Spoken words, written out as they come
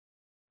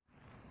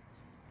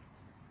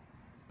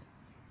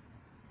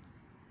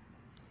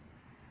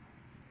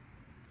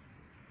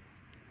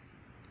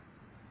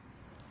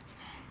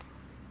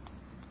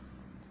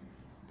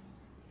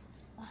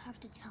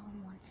tell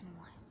him once in a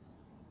while.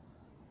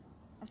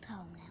 I'll tell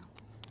him now.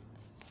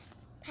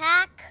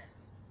 Pack,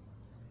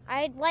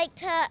 I'd like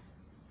to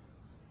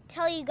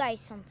tell you guys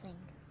something.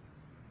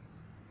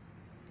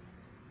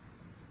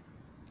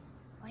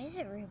 What is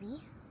it,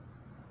 Ruby?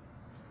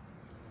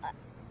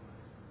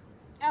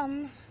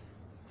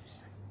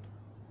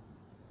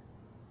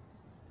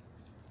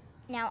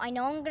 Now, I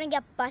know I'm gonna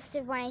get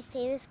busted when I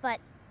say this,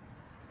 but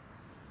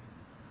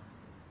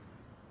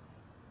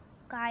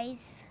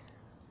guys,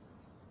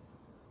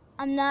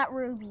 I'm not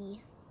Ruby.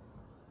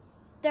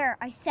 There,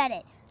 I said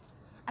it.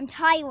 I'm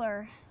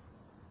Tyler.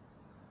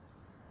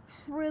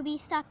 Ruby,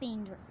 stop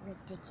being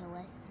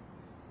ridiculous.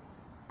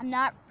 I'm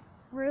not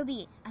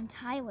Ruby, I'm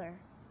Tyler,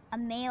 a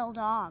male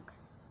dog.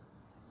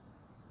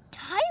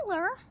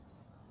 Tyler?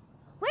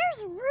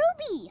 Where's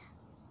Ruby?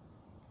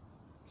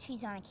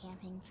 She's on a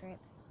camping trip.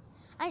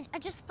 I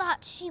just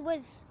thought she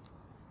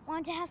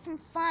wanted to have some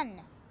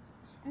fun.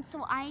 And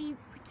so I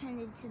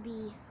pretended to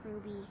be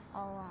Ruby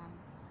all along.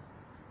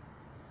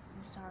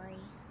 I'm sorry.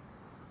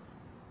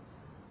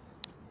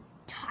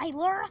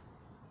 Tyler?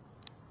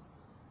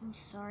 I'm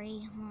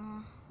sorry,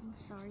 Ma. I'm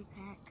sorry,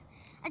 Pack.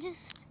 I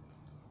just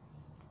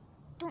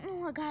don't know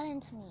what got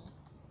into me.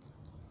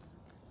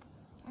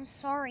 I'm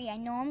sorry. I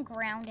know I'm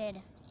grounded.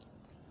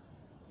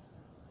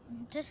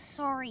 I'm just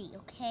sorry,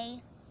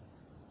 okay?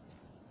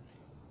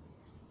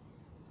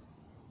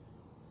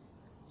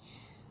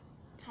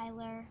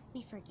 Tyler,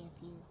 we forgive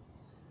you.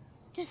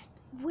 Just,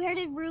 where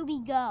did Ruby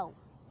go?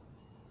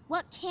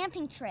 What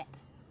camping trip?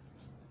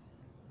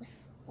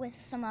 With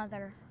some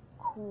other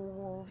cool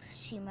wolves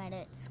she met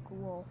at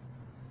school.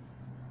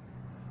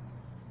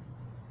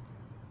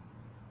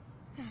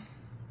 Oh,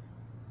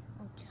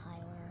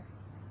 Tyler.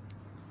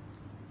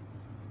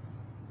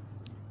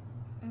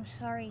 I'm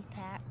sorry,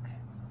 Pack.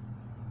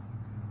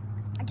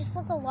 I just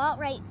look a lot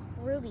like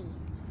Ruby.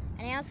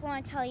 And I also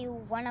want to tell you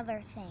one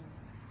other thing.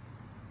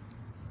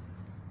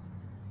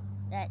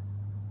 That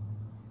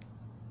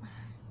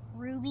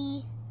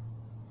Ruby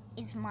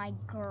is my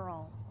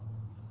girl.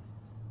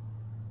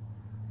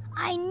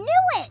 I knew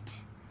it!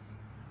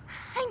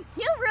 I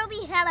knew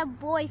Ruby had a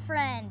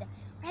boyfriend.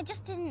 I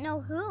just didn't know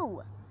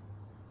who.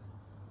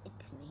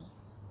 It's me.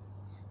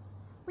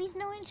 We've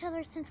known each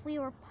other since we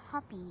were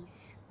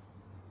puppies.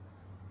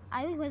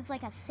 I was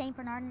like a Saint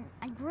Bernard, and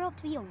I grew up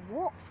to be a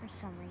wolf for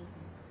some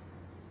reason.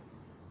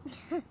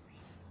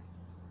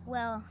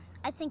 Well,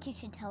 I think you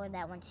should tell her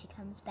that when she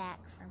comes back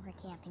from her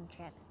camping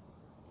trip.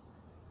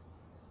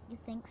 You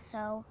think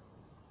so?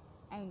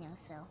 I know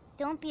so.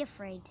 Don't be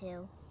afraid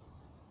to.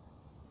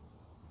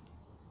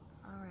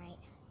 Alright.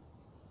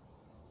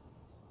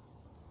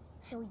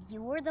 So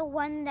you were the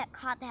one that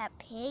caught that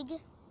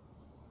pig?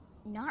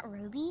 Not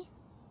Ruby?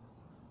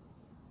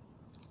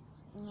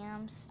 Yeah,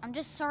 I'm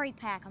just sorry,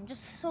 Pack. I'm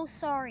just so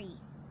sorry.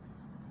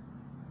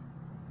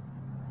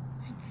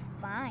 It's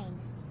fine.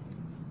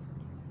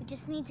 We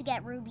just need to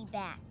get Ruby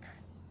back.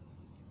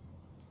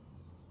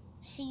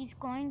 She's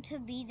going to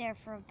be there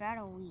for about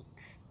a week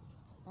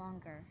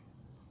longer.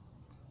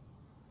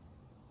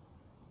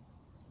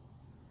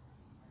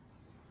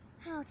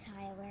 Oh,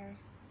 Tyler.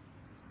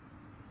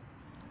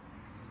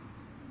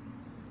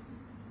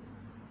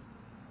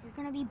 You're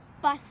gonna be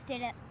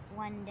busted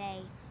one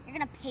day. You're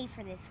gonna pay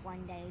for this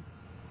one day.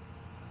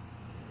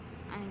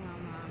 I know,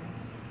 Mom.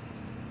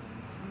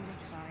 I'm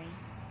just sorry.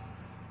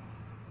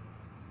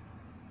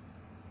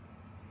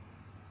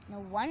 No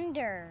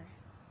wonder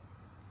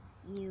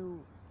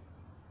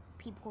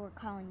people were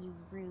calling you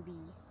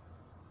Ruby.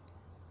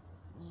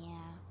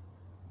 Yeah.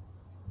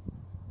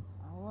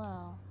 Oh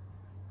well.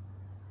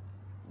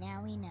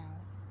 Now we know.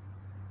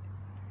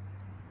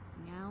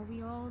 Now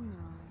we all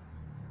know.